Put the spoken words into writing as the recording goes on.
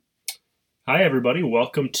Hi, everybody.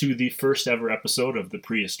 Welcome to the first ever episode of the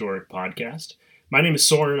Prehistoric Podcast. My name is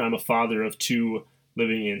Soren. I'm a father of two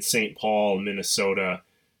living in St. Paul, Minnesota.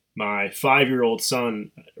 My 5-year-old son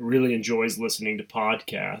really enjoys listening to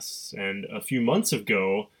podcasts, and a few months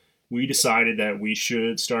ago, we decided that we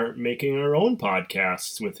should start making our own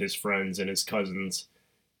podcasts with his friends and his cousins.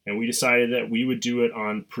 And we decided that we would do it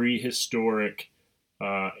on prehistoric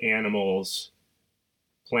animals,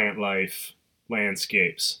 plant life,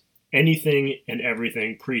 landscapes. Anything and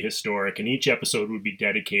everything prehistoric, and each episode would be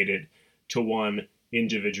dedicated to one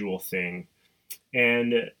individual thing.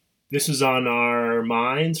 And this was on our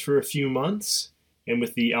minds for a few months, and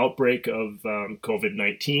with the outbreak of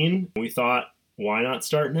COVID-19, we thought, why not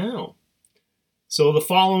start now? So the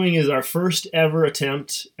following is our first ever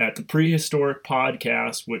attempt at the Prehistoric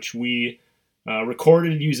Podcast, which we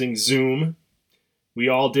recorded using Zoom. We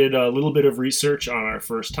all did a little bit of research on our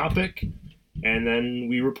first topic, and then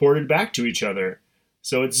we reported back to each other.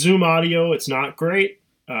 So it's Zoom audio. It's not great.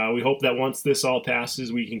 We hope that once this all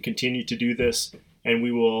passes, we can continue to do this, and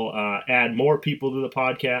we will add more people to the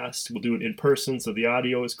podcast. We'll do it in person so the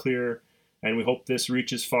audio is clear, and we hope this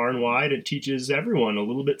reaches far and wide and teaches everyone a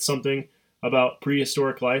little bit something about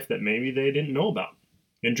prehistoric life that maybe they didn't know about.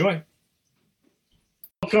 Enjoy.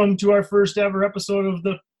 Welcome to our first ever episode of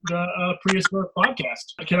the Prehistoric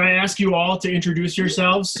Podcast. Can I ask you all to introduce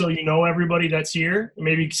yourselves so you know everybody that's here?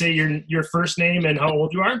 Maybe say your first name and how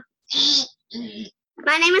old you are.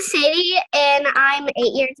 My name is Sadie, and I'm 8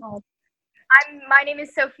 years old. My name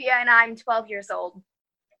is Sophia, and I'm 12 years old.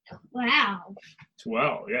 Wow.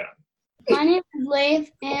 12, yeah. My name is Leif,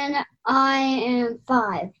 and I am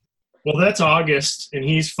 5. Well, that's August, and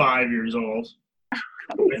he's 5 years old.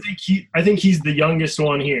 I think he's the youngest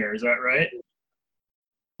one here. Is that right?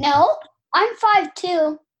 No, I'm 5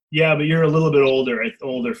 too. Yeah, but you're a little bit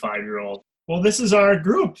older 5-year-old. Well, this is our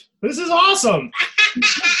group. This is awesome.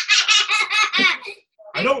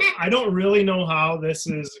 I don't really know how this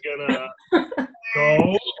is gonna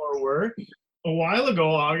go or work. A while ago,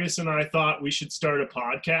 August and I thought we should start a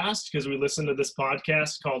podcast because we listened to this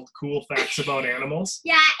podcast called Cool Facts About Animals.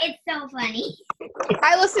 Yeah, it's so funny.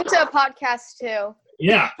 I listened to a podcast too.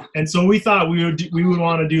 Yeah, and so we thought we would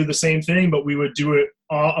want to do the same thing, but we would do it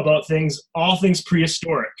all things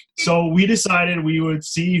prehistoric. So we decided we would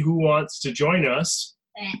see who wants to join us.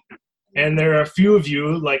 And there are a few of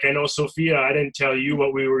you, like I know Sophia, I didn't tell you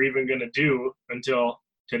what we were even going to do until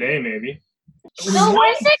today, maybe. So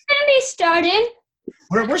when's it going to be started?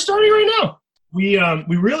 We're starting right now. We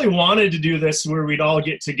really wanted to do this where we'd all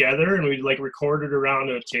get together and we'd like record it around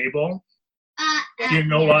a table. Do you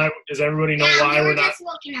know why? Does everybody know why we're not? Just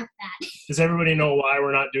looking up that. Does everybody know why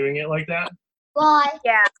we're not doing it like that? Why?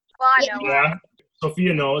 Yeah. Well, I know. Yeah.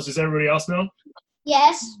 Sophia knows. Does everybody else know?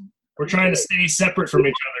 Yes. We're trying to stay separate from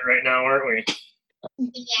each other right now, aren't we?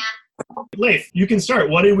 Yeah. Leif, you can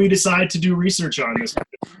start. What did we decide to do research on this?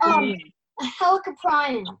 A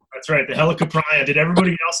helicoprion. That's right, the Helicoprion. Did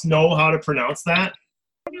everybody else know how to pronounce that?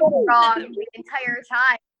 Wrong the entire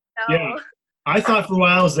time. So. Yeah. I thought for a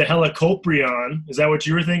while it was the Helicoprion. Is that what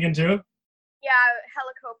you were thinking too? Yeah,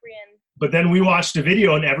 helicoprion. But then we watched a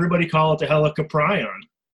video and everybody called it the Helicoprion.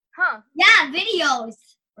 Huh. Yeah, videos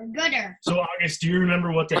are gooder. So August, do you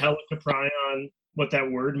remember what the Helicoprion, what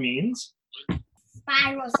that word means?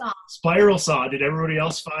 Spiral saw. Spiral saw. Did everybody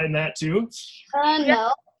else find that too?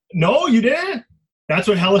 No. No, you didn't? That's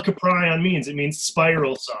what Helicoprion means. It means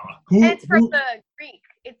spiral saw. It's from the Greek.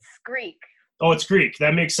 It's Greek. Oh, it's Greek.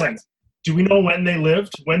 That makes sense. Do we know when they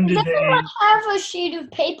lived? When did they? I have a sheet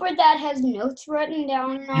of paper that has notes written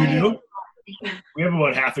down on it. You do? We have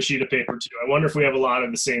about half a sheet of paper too. I wonder if we have a lot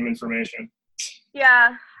of the same information.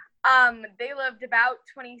 Yeah. They lived about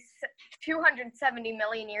 270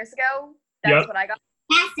 million years ago. That's what I got.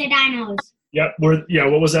 That's the dinos. Yep. What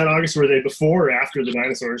was that, August? Were they before or after the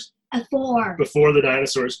dinosaurs? Before the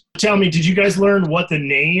dinosaurs. Tell me, did you guys learn what the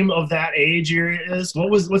name of that age area is?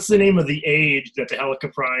 What's the name of the age that the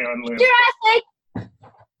Helicoprion lived?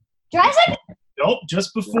 Jurassic? Nope,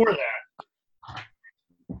 just before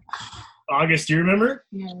that. August, do you remember?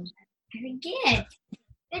 No. I forget.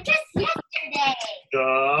 It's just yesterday.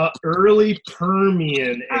 The early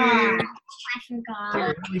Permian age. I The forgot.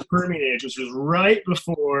 early Permian age, which was right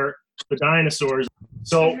before the dinosaurs.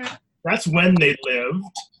 So that's when they lived.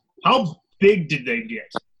 How big did they get?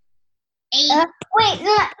 8.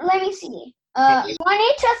 Let me see. 20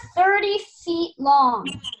 to 30 feet long.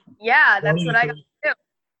 Yeah, that's what I got too.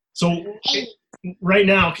 So right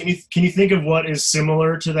now, can you think of what is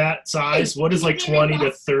similar to that size? What is like 20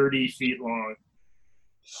 to 30 feet long?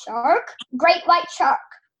 Shark? Great white shark.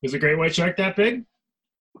 Is a great white shark that big?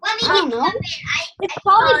 Let me I don't get know. It's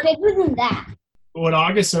probably bigger than that. What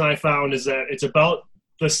August and I found is that it's about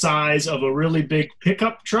the size of a really big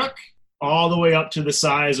pickup truck all the way up to the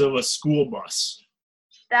size of a school bus.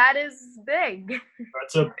 That is big.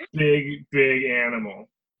 That's a big, big animal.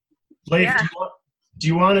 Leif, Yeah. do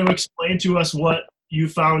you want to explain to us what you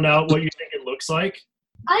found out, what you think it looks like?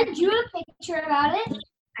 I drew a picture about it.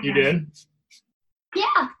 You did?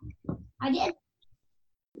 Yeah, I did.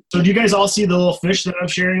 So do you guys all see the little fish that I'm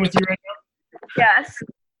sharing with you right now? Yes.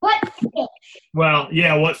 What fish? Well,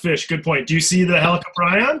 yeah, what fish? Good point. Do you see the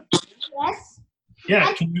helicoprion? Yes.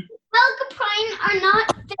 Yeah. Can you, Helicoprion are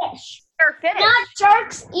not fish. They're fish. Not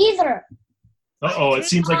sharks either. uh-oh, it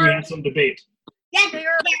seems like we have some debate. Yeah,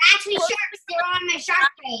 They're actually sharks. They're on my shark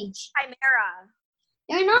page. chimera.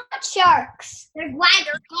 They're not sharks. They're white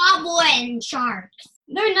goblin sharks.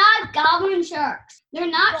 They're not goblin sharks. They're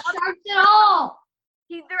not sharks at all.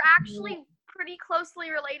 They're actually pretty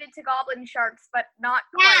closely related to goblin sharks, but not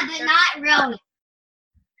Yeah, quite. but They're- not really.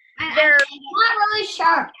 They're Not really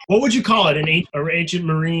sharks. What would you call it? An ancient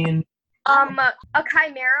marine? a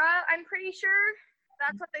chimera, I'm pretty sure.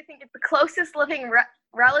 That's what they think the closest living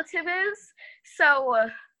relative is. So,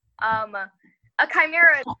 a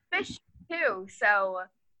chimera is fish too. So,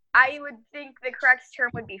 I would think the correct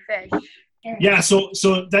term would be fish. Yeah, so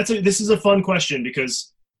this is a fun question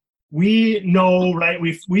because we know, right?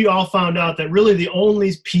 We all found out that really the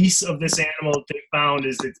only piece of this animal they found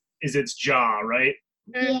is its jaw, right?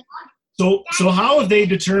 Yeah. So how have they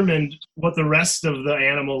determined what the rest of the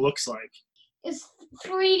animal looks like? Is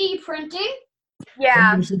 3D printing?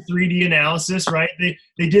 Yeah. Some 3D analysis, right?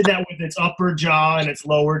 They did that with its upper jaw and its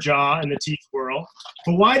lower jaw and the teeth swirl.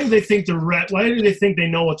 But why do they think why do they think they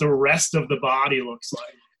know what the rest of the body looks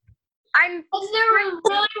like? Because they're really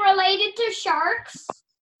related to sharks.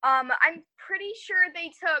 I'm pretty sure they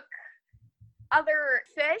took other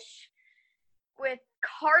fish with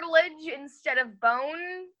cartilage instead of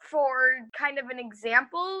bone for kind of an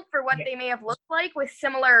example for what they may have looked like with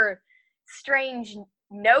similar strange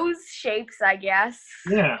nose shapes, I guess.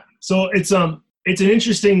 Yeah. So it's an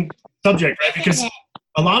interesting subject, right? Because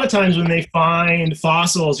a lot of times when they find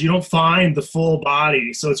fossils, you don't find the full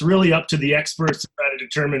body. So it's really up to the experts to try to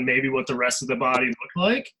determine maybe what the rest of the body look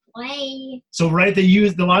like. Way. So, right,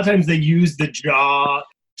 a lot of times they use the jaw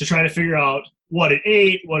to try to figure out what it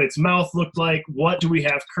ate, what its mouth looked like, what do we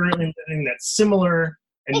have currently living that's similar,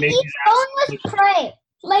 and It maybe eats boneless prey,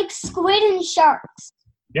 like squid and sharks.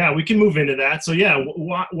 yeah, we can move into that. So, yeah,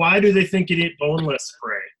 why do they think it ate boneless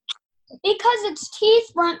prey? Because its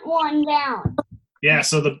teeth weren't worn down. Yeah,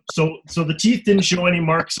 so the teeth didn't show any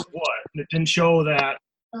marks of what? It didn't show that.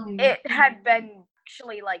 It had been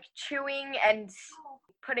actually like chewing and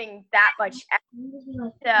putting that much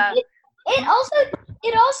extra.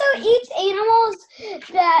 It also eats animals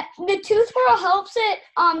that the tooth swirl helps it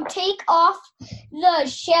take off the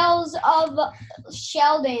shells of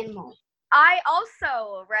shelled animals. I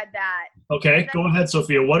also read that. Okay, go ahead,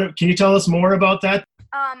 Sophia. Can you tell us more about that?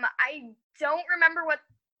 I don't remember what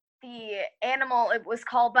the animal it was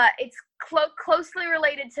called, but it's closely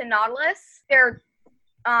related to nautilus. Their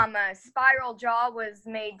spiral jaw was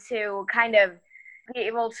made to kind of be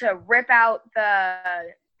able to rip out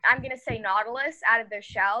I'm going to say nautilus out of their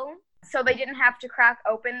shell. So they didn't have to crack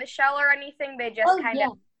open the shell or anything. They just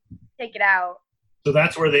of take it out. So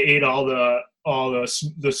that's where they ate all the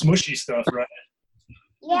smushy stuff, right?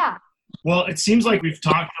 Yeah. Well, it seems like we've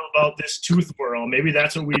talked about this tooth whirl. Maybe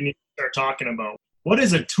that's what we need to start talking about. What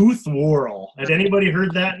is a tooth whirl? Has anybody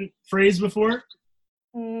heard that phrase before?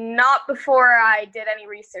 Not before I did any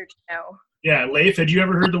research, no. Yeah, Leif, had you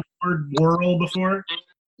ever heard the word whirl before?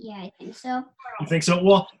 Yeah, I think so. You think so?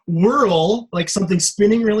 Well, whirl, like something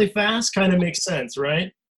spinning really fast, kind of makes sense,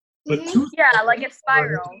 right? But tooth Yeah, like a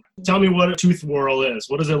spiral. Tell me what a tooth whirl is.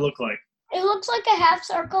 What does it look like? It looks like a half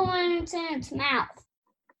circle when it's in its mouth.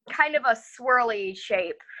 Kind of a swirly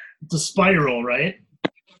shape. It's a spiral, right?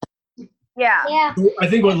 Yeah. Yeah. I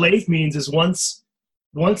think what Leif means is once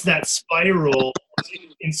that spiral is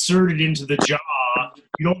inserted into the jaw,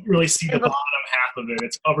 you don't really see the bottom half of it.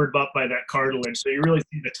 It's covered up by that cartilage, so you really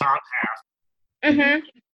see the top half. Mm-hmm.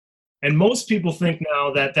 And most people think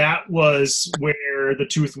now that was where the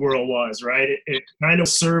tooth whirl was, right? It kind of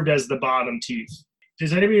served as the bottom teeth.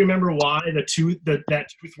 Does anybody remember why that tooth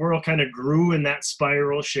whirl kind of grew in that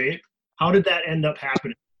spiral shape? How did that end up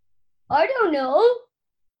happening? I don't know.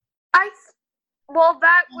 I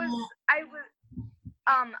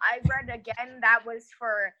read again that was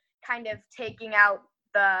for kind of taking out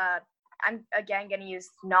I'm again going to use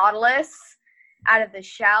nautilus out of the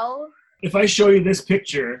shell. If I show you this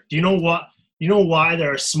picture, do you know You know why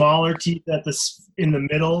there are smaller teeth at in the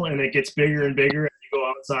middle, and it gets bigger and bigger as you go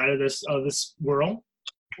outside of this world?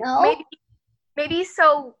 No. Maybe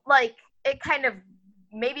so, like, it kind of,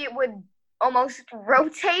 maybe it would almost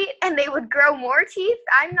rotate and they would grow more teeth.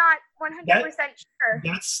 I'm not 100% sure.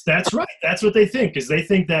 That's right. That's what they think, is they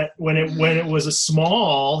think that when it was a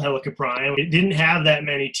small Helicoprion, it didn't have that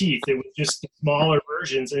many teeth. It was just smaller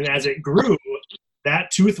versions, and as it grew,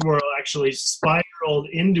 that tooth whorl actually spiraled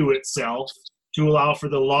into itself to allow for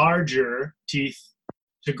the larger teeth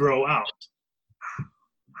to grow out.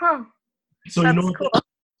 Huh. So That's you know, cool.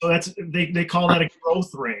 so that's they call that a growth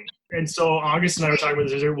ring. And so August and I were talking about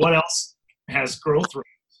this. What else has growth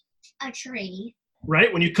rings? A tree.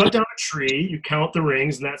 Right? When you cut down a tree, you count the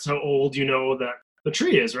rings, and that's how old you know that the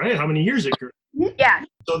tree is, right? How many years it grew. Yeah.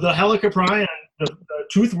 So the Helicoprion, the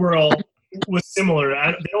tooth whorl, was similar.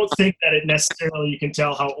 They don't think that it necessarily you can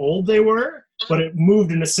tell how old they were, but it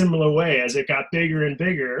moved in a similar way. As it got bigger and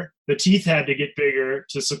bigger, the teeth had to get bigger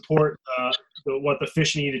to support what the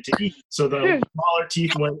fish needed to eat. So the smaller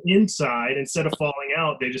teeth went inside. Instead of falling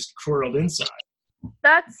out, they just curled inside.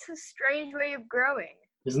 That's a strange way of growing.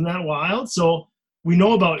 Isn't that wild? So we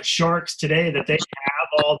know about sharks today that they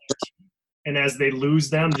have all their teeth, and as they lose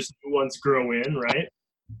them, just new ones grow in, right?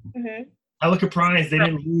 Mm-hmm. Helicoprions, they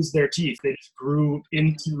didn't lose their teeth. They just grew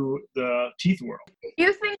into the teeth whorl. Do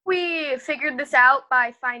you think we figured this out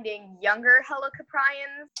by finding younger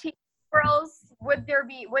Helicoprion teeth whorls? Wouldn't there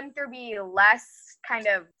be less kind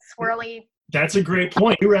of swirly? That's a great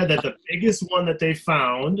point. We read that the biggest one that they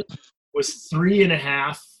found was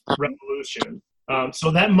 3.5 revolution. So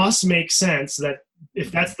that must make sense that if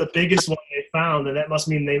that's the biggest one they found, then that must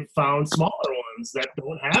mean they found smaller ones that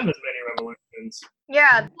don't have as many revolutions.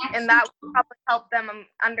 Yeah, and that would probably help them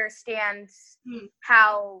understand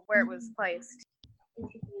where it was placed.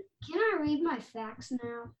 Can I read my facts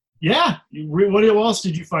now? Yeah. What else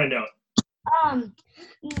did you find out?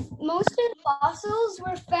 Most of the fossils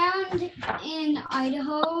were found in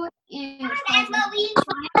Idaho, and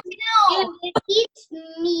it eats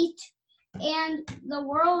meat, and the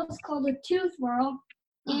whorl is called a tooth whorl,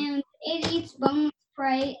 and it eats boneless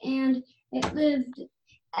prey, and it lived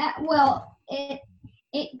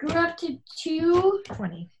it grew up to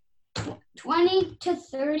 20 to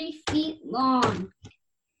 30 feet long,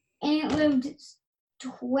 and it lived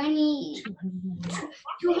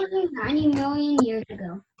 290 million years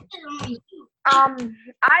ago.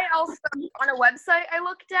 I also, on a website I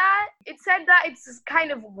looked at, it said that its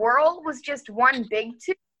kind of whorl was just one big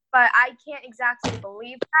tooth, but I can't exactly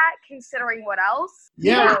believe that considering what else.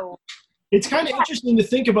 Yeah. So, it's kind of interesting to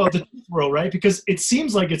think about the tooth whorl, right? Because it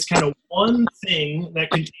seems like it's kind of one thing that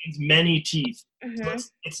contains many teeth. So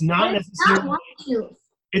it's not necessarily. Not one tooth.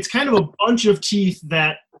 It's kind of a bunch of teeth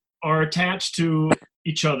that are attached to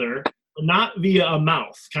each other, but not via a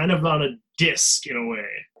mouth, kind of on a disc in a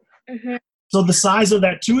way. Mm-hmm. So the size of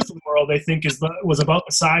that tooth whorl, they think, was about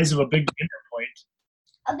the size of a big dinner plate.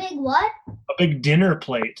 A big what? A big dinner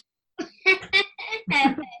plate.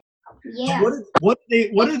 Yeah. So what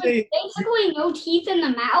do they? Basically, no teeth in the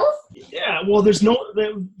mouth. Yeah. Well,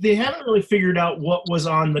 they haven't really figured out what was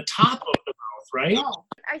on the top of the mouth, right? Oh.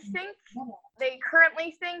 I think they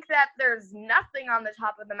currently think that there's nothing on the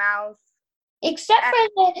top of the mouth. Except for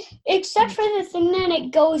the thing that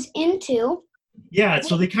it goes into. Yeah,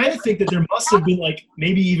 so they kind of think that there must have been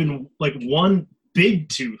maybe even one big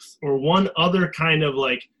tooth or one other kind of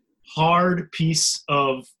hard piece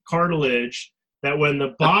of cartilage that when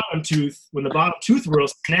the bottom tooth whorl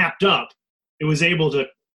snapped up, it was able to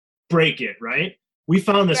break it, right? We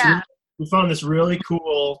found this really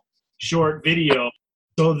cool short video.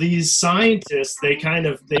 So these scientists, they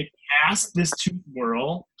asked this tooth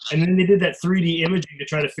whorl, and then they did that 3D imaging to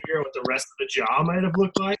try to figure out what the rest of the jaw might have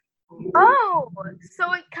looked like. Oh, so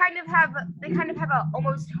they kind of have a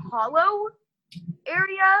almost hollow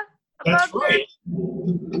area above That's right.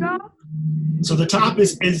 the jaw. So the top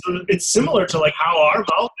is it's similar to how our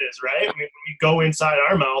mouth is, right? I mean, when we go inside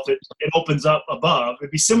our mouth, it opens up above.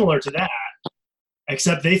 It'd be similar to that,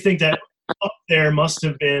 except they think that up there must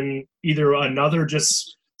have been either another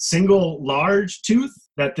just single large tooth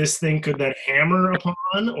that this thing could then hammer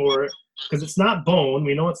upon, or because it's not bone.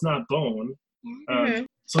 We know it's not bone.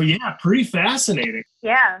 So yeah, pretty fascinating.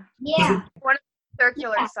 Yeah. Yeah. One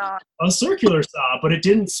circular saw. A circular saw, but it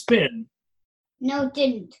didn't spin. No, it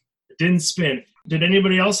didn't. It didn't spin. Did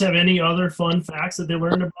anybody else have any other fun facts that they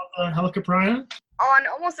learned about the Helicoprion? On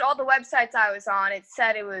almost all the websites I was on, it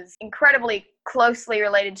said it was incredibly closely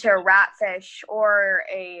related to a ratfish or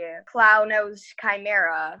a plow-nosed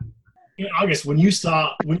chimera. August, when you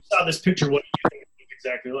saw this picture, what do you think it looked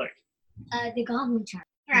exactly like? The goblin shark.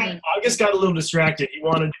 Right. August got a little distracted. He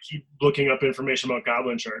wanted to keep looking up information about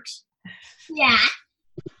goblin sharks. Yeah.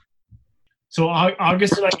 So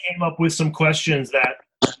August and I came up with some questions that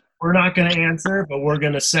we're not going to answer, but we're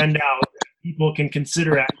going to send out. People can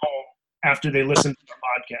consider at home after they listen to the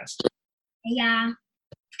podcast. Yeah.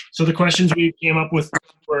 So the questions we came up with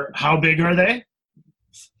were: how big are they?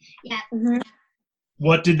 Yeah.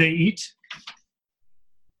 What did they eat?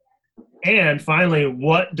 And finally,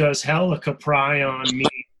 what does Helicoprion mean?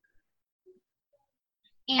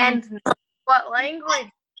 And And what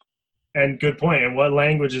language? And good point. And what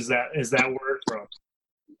language is that word from?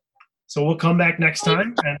 So we'll come back next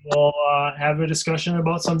time and we'll have a discussion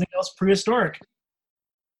about something else prehistoric.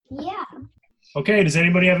 Yeah. Okay, does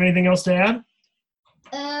anybody have anything else to add?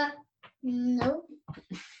 Nope.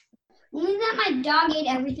 Only that my dog ate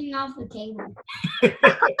everything off the table.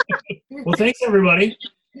 Well, thanks, everybody.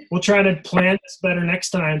 We'll try to plan this better next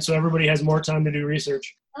time so everybody has more time to do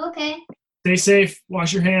research. Okay. Stay safe.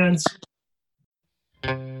 Wash your hands.